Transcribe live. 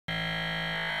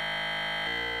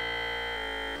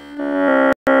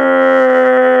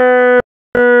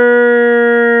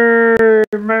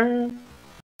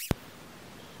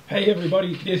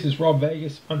everybody, this is Rob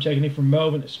Vegas. I'm checking in from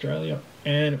Melbourne, Australia,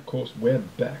 and of course we're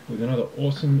back with another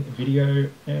awesome video,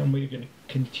 and we're going to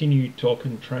continue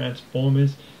talking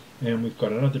Transformers, and we've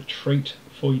got another treat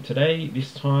for you today.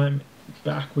 This time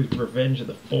back with Revenge of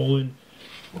the Fallen,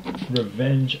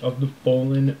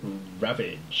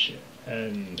 Ravage,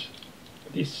 and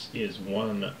this is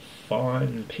one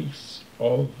fine piece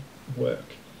of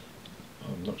work.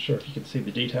 I'm not sure if you can see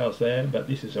the details there, but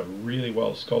this is a really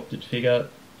well sculpted figure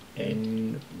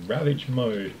in Ravage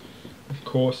mode. Of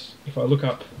course, if I look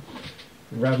up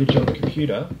Ravage on the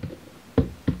computer,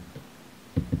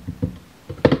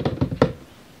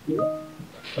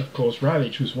 of course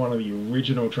Ravage was one of the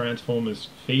original Transformers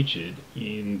featured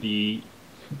in the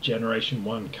Generation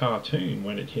 1 cartoon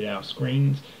when it hit our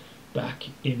screens back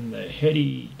in the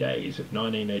heady days of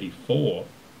 1984.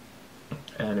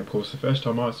 And of course the first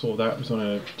time I saw that was on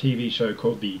a TV show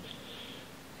called the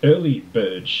Early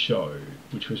Bird Show,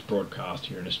 which was broadcast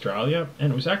here in Australia,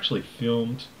 and it was actually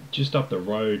filmed just up the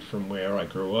road from where I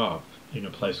grew up in a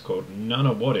place called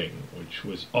Nunawading, which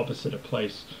was opposite a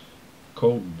place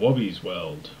called Wobby's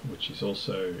World, which is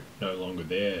also no longer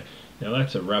there. Now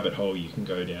that's a rabbit hole you can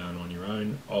go down on your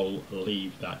own. I'll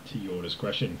leave that to your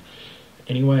discretion.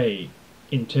 Anyway,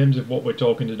 in terms of what we're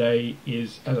talking today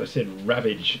is, as I said,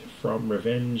 Ravage from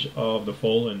Revenge of the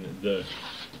Fallen, the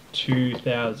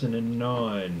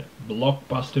 2009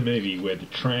 blockbuster movie where the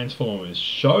Transformers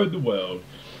showed the world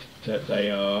that they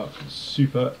are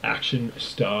super action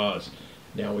stars.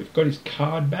 Now we've got his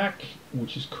card back,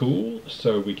 which is cool,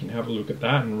 so we can have a look at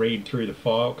that and read through the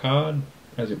file card,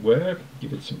 as it were,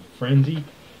 give it some frenzy.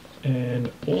 And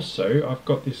also I've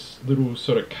got this little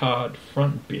sort of card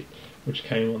front bit which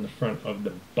came on the front of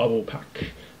the bubble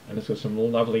pack, and it's got some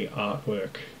lovely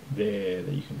artwork there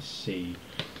that you can see.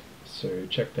 So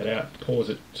check that out, pause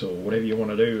it, or whatever you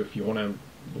want to do if you want to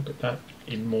look at that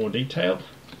in more detail.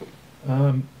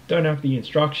 Don't have the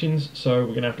instructions, so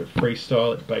we're going to have to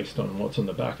freestyle it based on what's on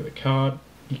the back of the card.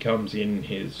 He comes in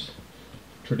his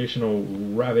traditional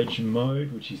Ravage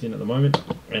mode, which he's in at the moment,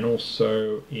 and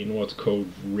also in what's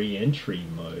called re-entry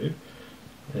mode.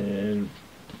 And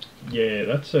yeah,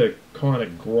 that's a kind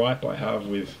of gripe I have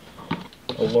with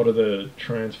a lot of the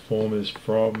Transformers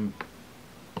from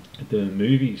the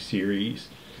movie series,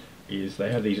 is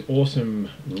they have these awesome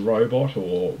robot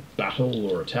or battle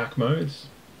or attack modes,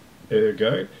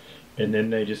 ergo, and then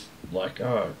they just like,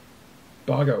 oh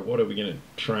bugger, what are we going to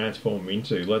transform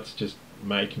into? Let's just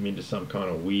make him into some kind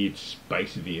of weird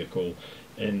space vehicle.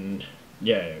 And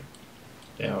yeah,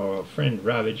 our friend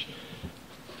Ravage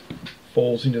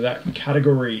falls into that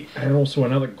category. And also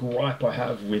another gripe I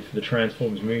have with the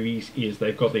Transformers movies is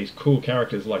they've got these cool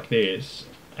characters like this,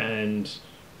 and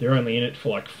they're only in it for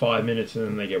like 5 minutes and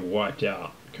then they get wiped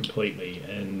out completely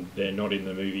and they're not in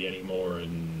the movie anymore,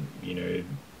 and you know,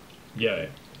 yeah,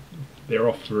 they're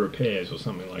off to repairs or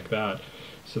something like that.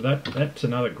 So that's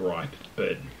another gripe.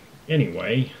 But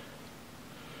anyway,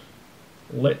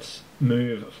 let's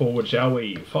move forward, shall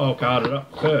we? File card it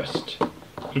up first.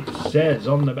 It says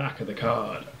on the back of the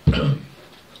card,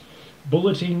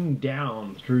 bulleting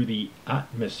down through the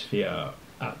atmosphere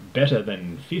at better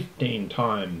than 15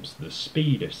 times the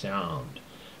speed of sound,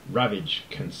 Ravage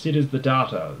considers the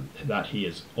data that he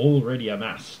has already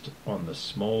amassed on the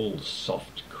small,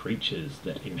 soft creatures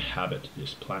that inhabit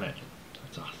this planet.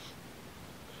 That's us.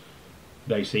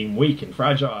 They seem weak and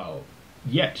fragile,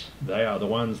 yet they are the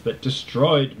ones that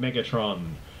destroyed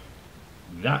Megatron.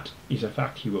 That is a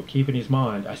fact he will keep in his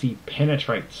mind as he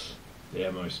penetrates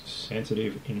their most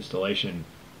sensitive installation.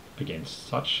 Against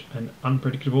such an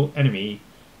unpredictable enemy,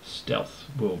 stealth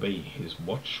will be his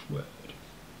watchword.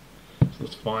 So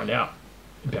let's find out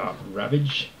about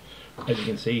Ravage. As you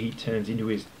can see, he turns into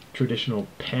his traditional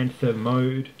Panther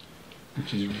mode,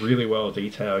 which is really well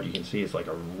detailed. You can see it's like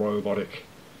a robotic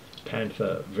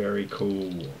Panther, very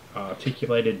cool,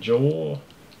 articulated jaw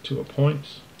to a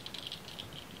point.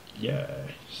 Yeah,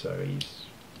 so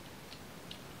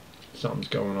something's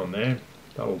going on there.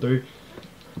 That'll do.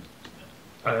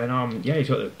 And yeah, he's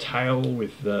got the tail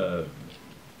with the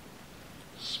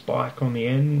spike on the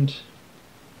end,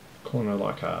 kind of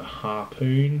like a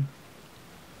harpoon.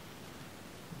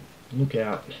 Look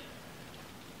out,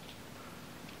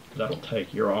 that'll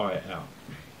take your eye out.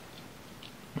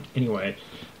 Anyway,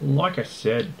 like I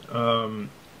said,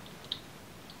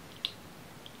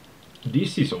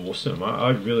 this is awesome. I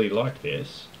really like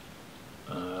this.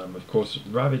 Of course,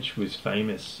 Ravage was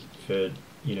famous for,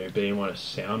 you know, being one of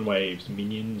Soundwave's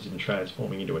minions and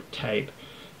transforming into a tape,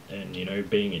 and you know,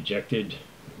 being ejected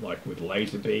like with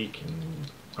Laserbeak and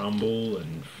Rumble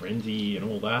and Frenzy and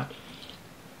all that.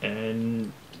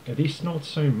 and this not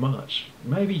so much.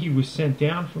 Maybe he was sent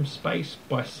down from space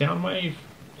by Soundwave,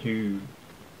 who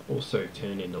also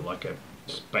turned into like a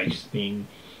space thing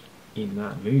in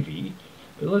that movie.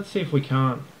 But let's see if we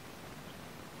can't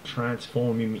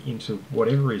transform him into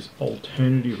whatever his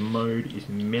alternative mode is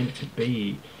meant to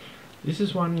be. This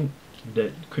is one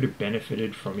that could have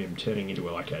benefited from him turning into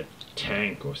like a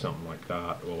tank or something like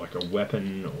that, or like a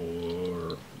weapon,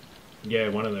 or yeah,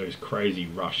 one of those crazy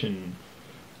Russian,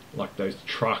 like those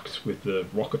trucks with the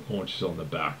rocket launchers on the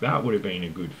back. That would have been a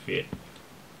good fit.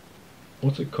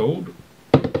 What's it called?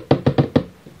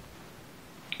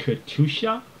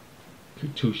 Katusha?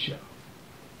 Katusha.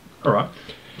 Alright,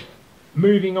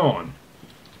 moving on.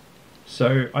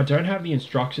 So I don't have the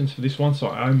instructions for this one, so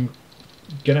I'm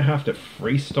gonna have to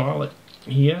freestyle it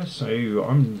here. So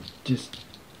I'm just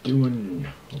doing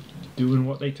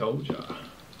what they told you.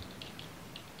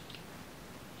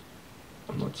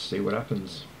 Let's see what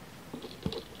happens.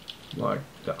 Like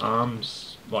the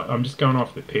arms, like I'm just going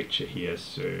off the picture here,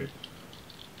 so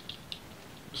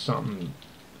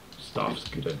stuff's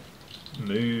gonna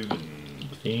move and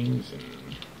things, and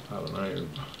I don't know.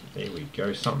 There we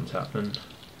go, something's happening.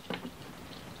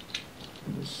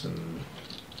 There's some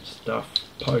stuff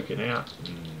poking out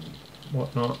and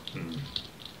whatnot, and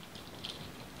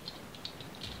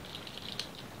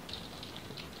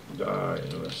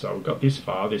so we've got this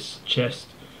far. This chest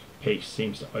piece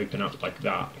seems to open up like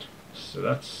that, so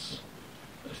that's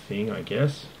a thing, I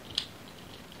guess.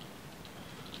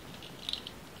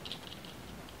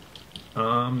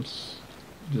 Arms,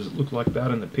 does it look like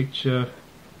that in the picture?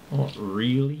 Not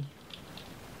really.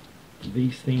 Do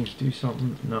these things do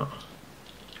something? No.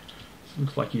 It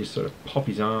looks like you sort of pop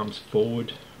his arms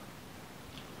forward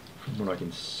from what I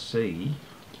can see.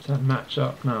 Does that match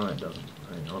up? No, that doesn't.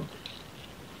 Hang on.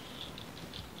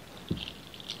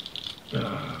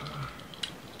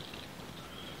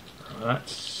 That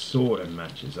sort of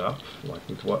matches up, like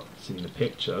with what's in the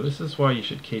picture. This is why you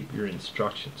should keep your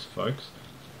instructions, folks.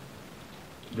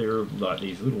 There are like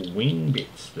these little wing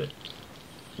bits that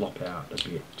flop out a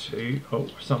bit too. Oh,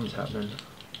 something's happening.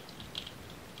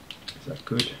 Is that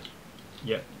good?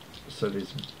 Yep. So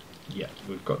there's, yeah,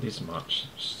 we've got this much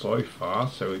so far.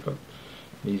 So we've got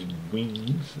these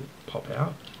wings that pop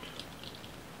out.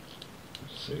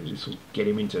 So this will get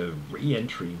him into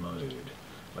re-entry mode.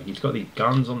 Like he's got these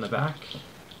guns on the back.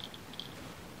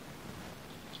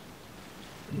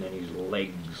 And then his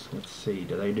legs, let's see,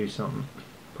 do they do something?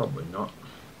 Probably not.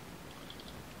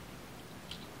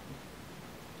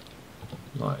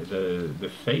 Like the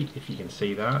feet, if you can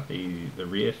see that, the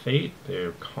rear feet,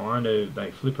 they're kind of, they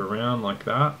flip around like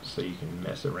that, so you can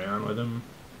mess around with them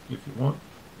if you want.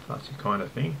 That's the kind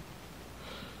of thing.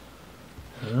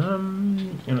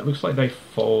 And it looks like they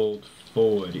fold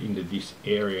forward into this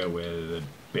area where the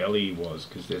belly was,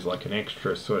 because there's like an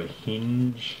extra sort of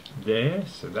hinge there,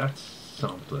 so that's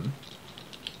something.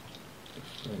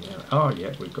 Oh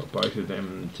yeah, we've got both of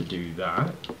them to do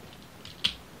that.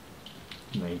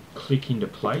 And they click into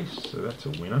place, so that's a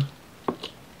winner.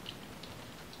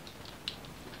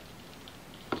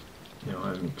 Now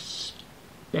I'm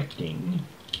expecting,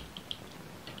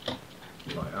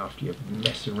 like after you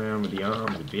mess around with the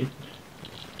arms a bit,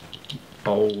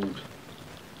 fold.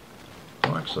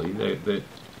 Oh, actually, the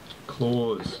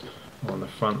claws on the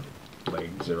front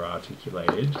legs are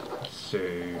articulated, so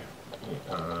you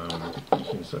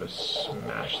can sort of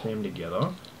smash them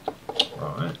together,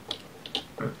 right?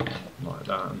 Like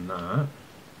that and that.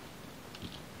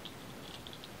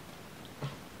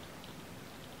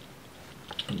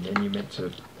 And then you're meant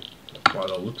to, by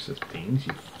the looks of things,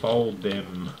 you fold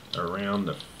them around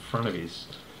the front of his,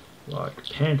 like,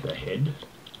 panther head.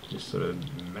 Just sort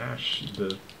of mash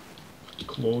the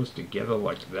claws together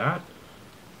like that.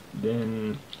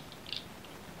 Then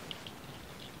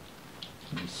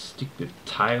you stick the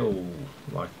tail,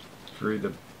 like, through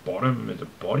the bottom of the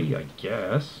body, I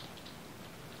guess.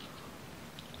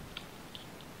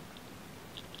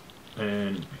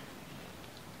 And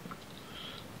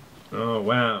oh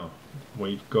wow,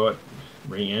 we've got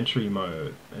re-entry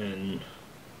mode, and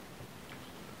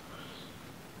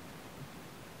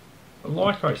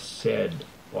like I said,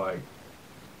 like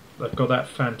they've got that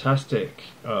fantastic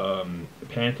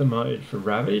Panther mode for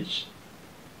Ravage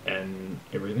and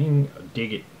everything. I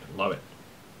dig it, love it.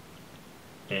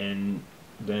 And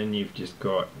then you've just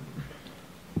got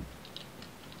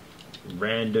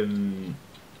random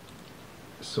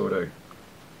sort of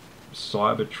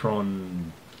Cybertron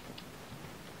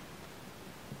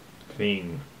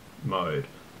thing mode.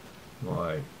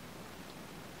 Like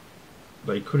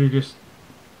they could have just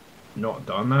not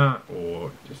done that,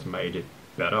 or just made it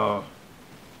better.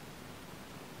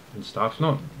 and stuff.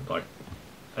 Not like,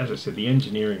 as I said, the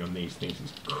engineering on these things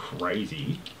is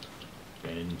crazy,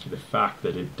 and the fact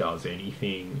that it does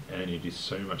anything and it is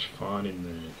so much fun in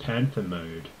the Panther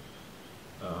mode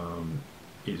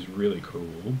is really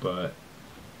cool. But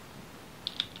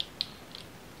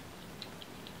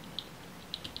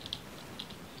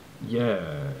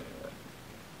yeah,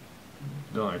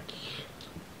 like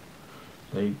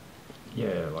I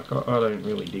don't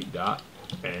really dig that,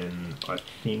 and I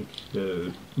think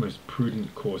the most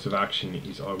prudent course of action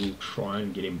is I will try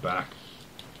and get him back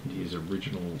into his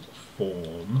original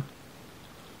form,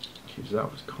 because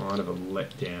that was kind of a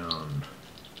letdown,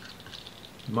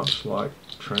 much like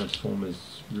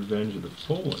Transformers Revenge of the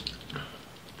Fallen.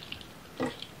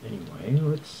 Anyway,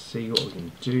 let's see what we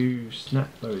can do. Snap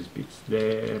those bits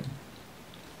there,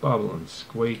 bubble and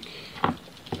squeak,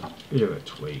 bit of a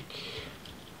tweak,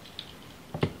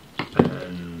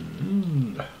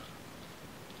 and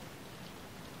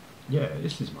yeah,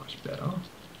 this is much better.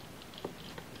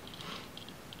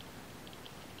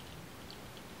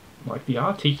 Like, the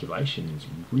articulation is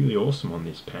really awesome on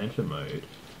this Panther mode,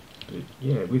 but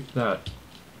yeah, with that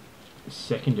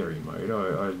secondary mode,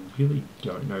 I really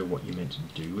don't know what you're meant to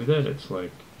do with it. It's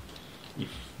like, if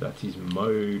that's his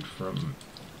mode from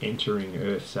entering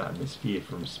Earth's atmosphere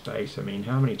from space, I mean,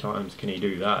 how many times can he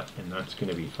do that? And that's going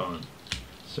to be fun.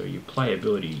 So your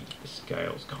playability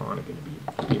scale's kind of going to be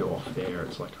a bit off there.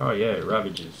 It's like, oh yeah,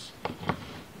 Ravages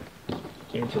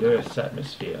entered Earth's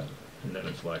atmosphere, and then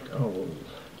it's like, oh well,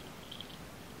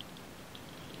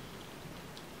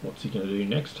 what's he going to do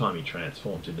next time he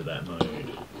transforms into that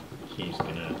mode? He's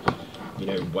going to, you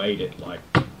know, wait at like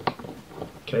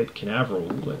Cape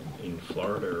Canaveral in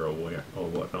Florida or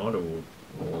whatnot, or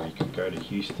you could go to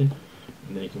Houston,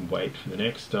 and then you can wait for the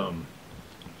next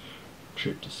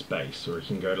trip to space, or you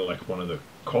can go to like one of the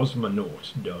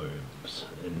cosmonaut domes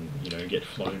and, you know, get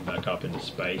flown back up into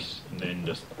space and then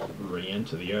just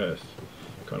re-enter the Earth.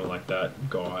 Kind of like that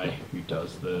guy who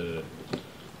does the,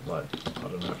 like, I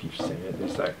don't know if you've seen it,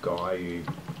 there's that guy who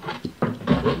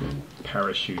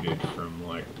parachuted from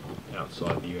like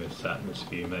outside the Earth's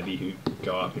atmosphere. Maybe he'd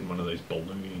go up in one of those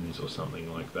balloons or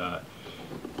something like that.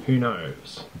 Who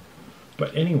knows?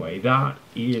 But anyway, that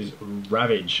is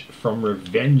Ravage from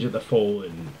Revenge of the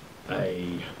Fallen.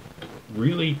 A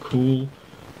really cool,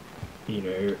 you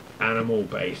know,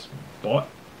 animal-based bot.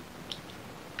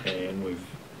 And with,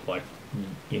 like,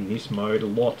 in this mode,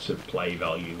 lots of play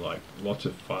value, like lots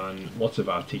of fun, lots of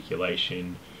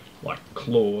articulation, like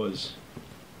claws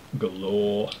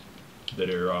galore that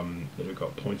have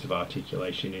got points of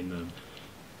articulation in them,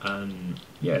 and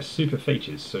yeah, super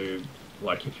features. So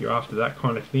like, if you're after that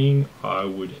kind of thing, I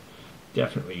would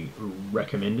definitely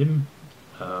recommend him.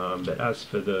 But as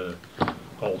for the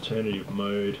alternative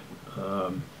mode,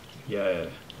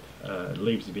 it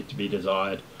leaves a bit to be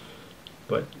desired.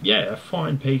 But yeah, a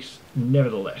fine piece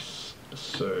nevertheless.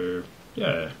 So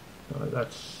yeah,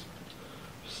 that's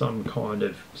some kind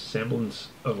of semblance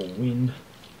of a win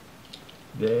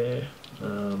there.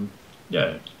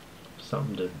 Yeah,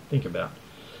 something to think about.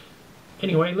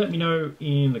 Anyway, let me know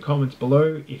in the comments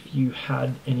below if you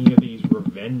had any of these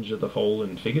Revenge of the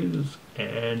Fallen figures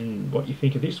and what you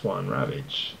think of this one,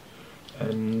 Ravage.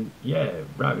 And yeah,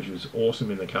 Ravage was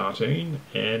awesome in the cartoon,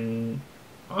 and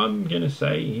I'm gonna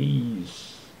say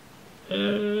he's,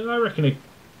 I reckon,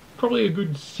 probably a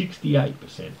good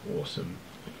 68% awesome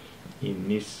in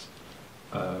this,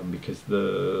 because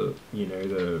the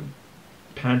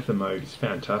Panther mode is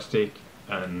fantastic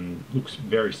and looks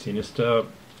very sinister.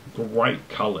 Great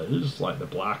colours, like the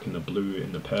black and the blue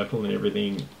and the purple and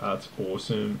everything. That's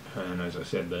awesome. And as I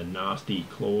said, the nasty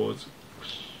claws,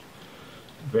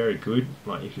 very good.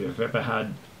 Like, if you've ever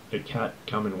had a cat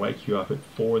come and wake you up at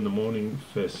 4 in the morning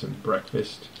for some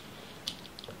breakfast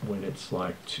when it's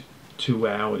like 2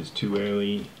 hours too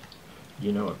early,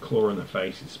 you know, a claw in the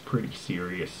face is pretty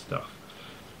serious stuff.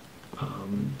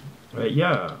 But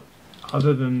yeah,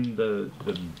 other than the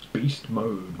beast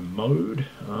mode,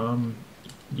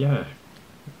 yeah,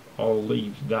 I'll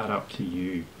leave that up to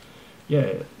you.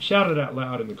 Yeah, shout it out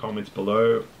loud in the comments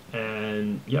below,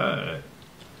 and yeah,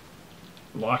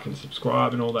 like and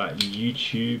subscribe and all that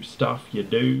YouTube stuff you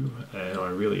do, and I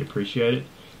really appreciate it.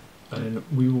 And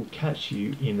we will catch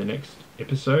you in the next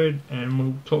episode, and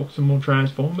we'll talk some more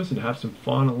Transformers and have some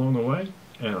fun along the way,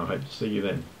 and I hope to see you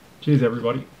then. Cheers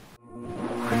everybody.